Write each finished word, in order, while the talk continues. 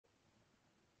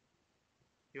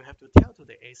you have to tell to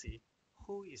the AC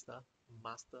who is the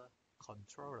master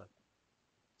controller.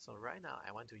 So right now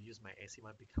I want to use my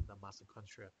AC1 become the master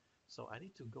controller. So I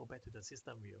need to go back to the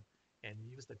system view and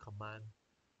use the command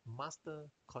master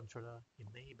controller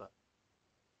enable.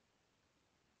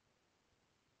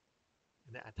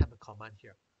 And then I type a command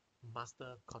here,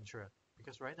 master controller,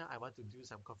 because right now I want to do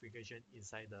some configuration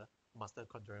inside the master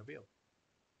controller view.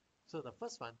 So the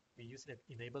first one, we use the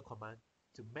enable command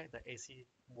to make the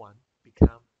AC1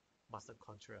 become master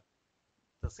controller.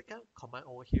 The second command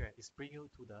over here is bring you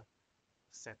to the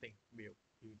setting view.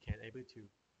 You can able to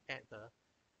add the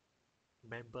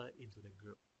member into the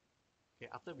group. Okay,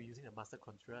 after we using the master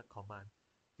controller command,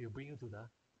 it will bring you to the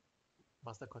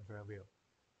master controller view.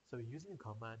 So using the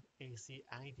command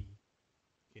ACID,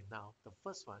 okay, now the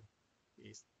first one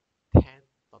is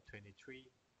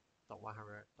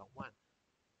 10.23.100.1,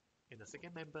 and the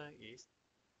second member is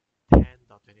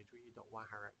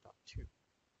 10.23.100.2.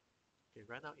 Okay,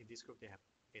 right now in this group they have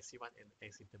AC1 and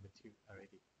AC number 2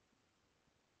 already.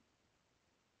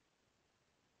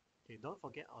 Okay, don't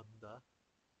forget on the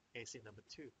AC number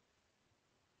 2.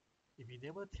 If you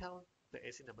never tell the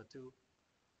AC number 2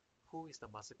 who is the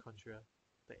master controller,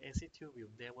 the AC2 will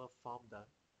never form the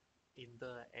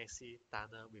inter AC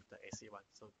tunnel with the AC1.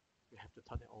 So you have to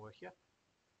turn it over here.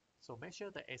 So make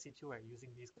sure the AC2 are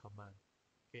using this command.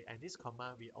 Okay, and this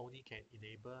command we only can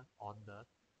enable on the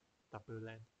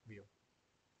WLAN view.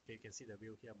 Okay, you can see the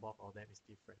view here, both of them is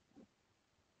different.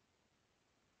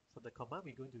 So the command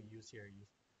we're going to use here is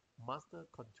master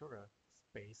controller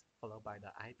space followed by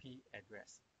the IP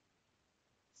address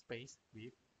space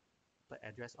with the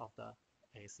address of the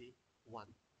AC1.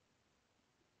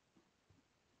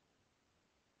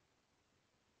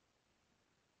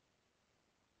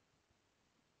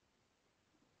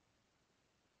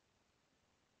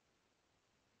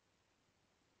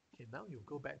 Okay, now you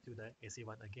go back to the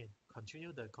AC1 again.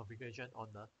 Continue the configuration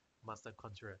on the master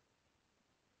controller.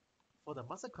 For the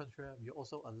master controller, you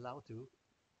also allow to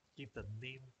give the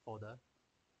name for the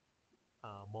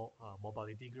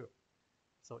mobility group.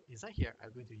 So inside here,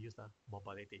 I'm going to use the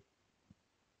mobility.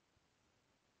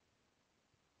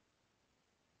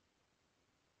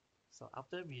 So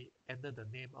after we enter the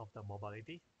name of the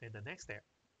mobility, then the next step,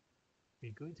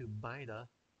 we're going to bind the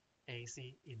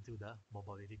AC into the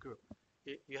mobility group.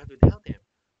 You have to tell them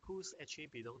who's actually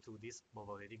belong to this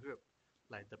mobility group.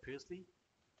 Like the previously,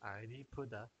 I already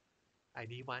put the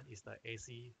ID1 is the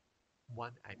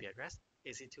AC1 IP address,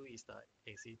 AC2 is the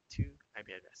AC2 IP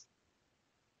address.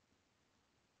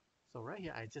 So right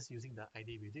here, I just using the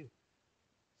ID we do.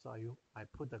 So I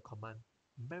put the command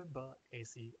member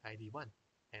AC ID1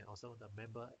 and also the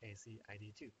member AC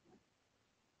ID2.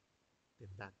 Then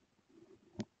done.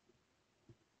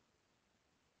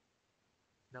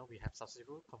 Now we have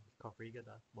successfully configured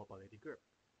the mobility group.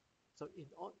 So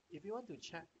if you want to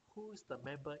check who's the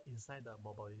member inside the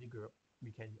mobility group,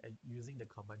 we can using the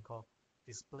command called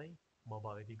display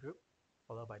mobility group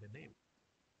followed by the name.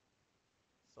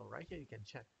 So right here you can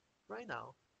check. Right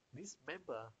now, this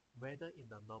member whether in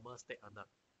the normal state or not.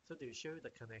 So they will show you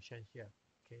the connection here.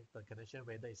 Okay, the connection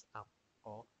whether is up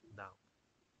or down.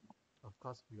 Of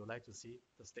course, we would like to see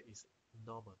the state is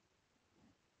normal.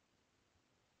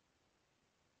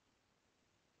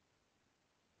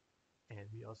 And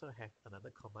we also have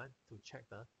another command to check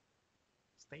the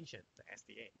station, the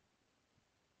SDA.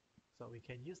 So we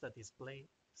can use the display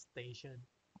station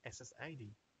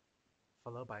SSID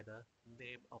followed by the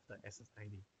name of the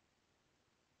SSID.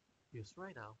 Because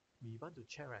right now, we want to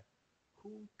check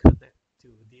who connect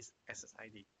to this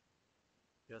SSID.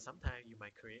 Because sometimes you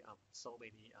might create so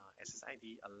many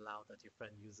SSID allow the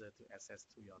different user to access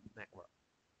to your network.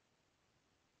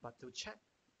 But to check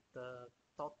the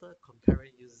total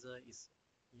concurrent user is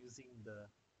using the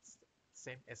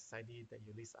same SSID that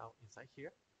you list out inside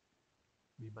here,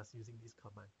 we must using this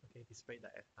command. Okay, display the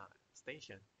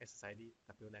station SSID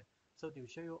WLAN. So they will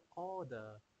show you all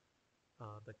the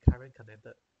current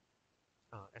connected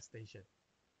station.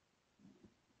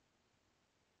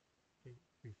 Okay,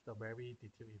 with the very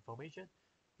detailed information,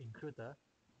 include the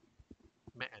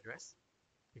MAC address.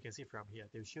 You can see from here,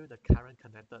 they will show the current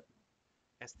connected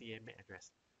SDA MAC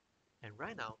address. And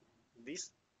right now,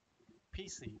 this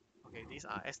PC, okay, these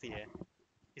are SDA,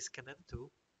 is connected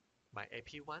to my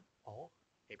AP1 or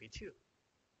AP2.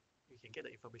 You can get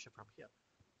the information from here.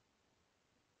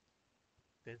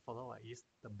 Then followed is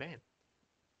the band.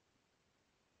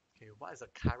 Okay, what is the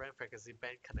current frequency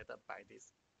band connected by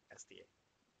this SDA?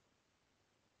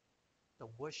 The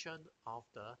version of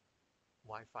the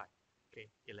Wi-Fi, okay,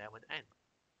 11N.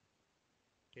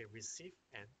 Okay, receive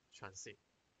and transmit.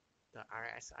 The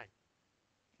RSI,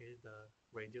 okay, the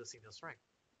radio signal strength.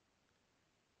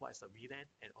 what is the VLAN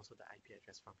and also the IP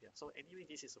address from here. So anyway,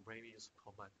 this is a very useful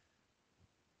command.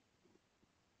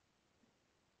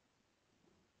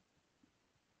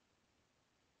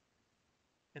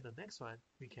 And the next one,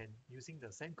 we can using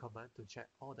the same command to check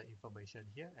all the information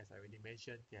here. As I already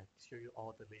mentioned, yeah, show you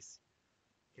all the list.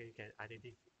 Okay, you can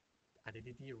identity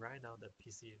right now the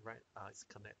PC is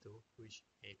connected to which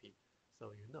AP.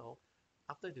 So you know,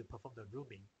 after you perform the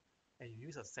rooming and you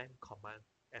use the same command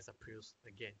as a previous,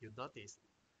 again, you notice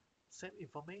same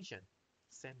information,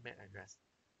 same MAC address,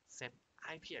 same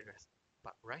IP address,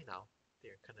 but right now they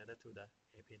are connected to the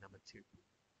AP number 2.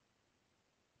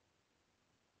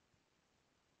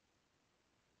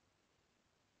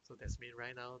 So that means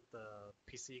right now the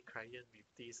PC client with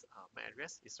this MAC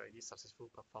address is already successfully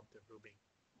performed the rooming.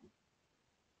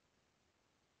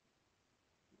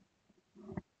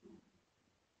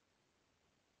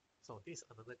 So this is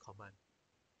another command.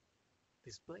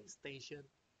 Display station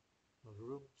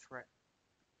room track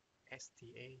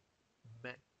STA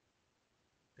MAC,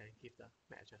 then give the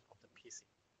MAC address of the PC.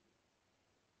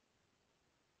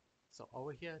 So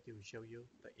over here they will show you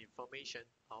the information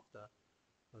of the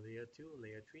layer 2,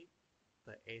 layer 3,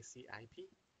 the AC IP,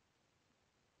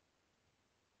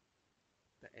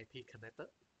 the AP connector,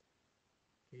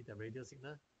 okay, the radio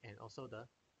signal, and also the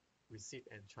receive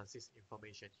and transit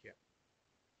information here.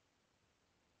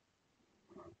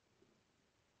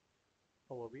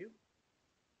 Overview.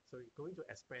 So we're going to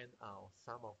explain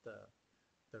some of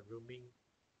the rooming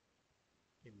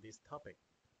in this topic.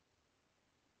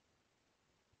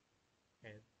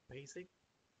 And basic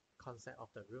concept of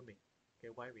the rooming.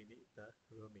 Okay, why we need the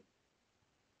rooming.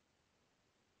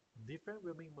 Different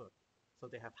rooming mode. So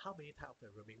they have how many types of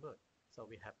the rooming mode? So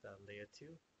we have the layer 2,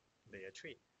 layer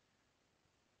 3.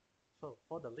 So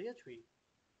for the layer 3,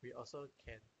 we also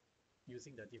can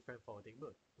using the different forwarding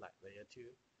mode, like layer 2,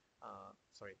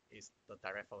 is the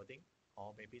direct forwarding,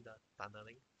 or maybe the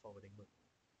tunneling forwarding mode.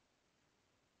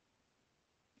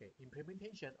 Okay,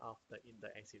 implementation of the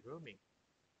inter-exit rooming.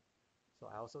 So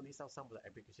I also list out some of the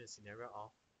application scenario of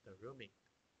the rooming.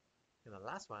 And the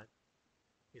last one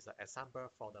is an example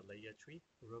for the layer 3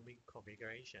 rooming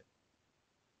configuration.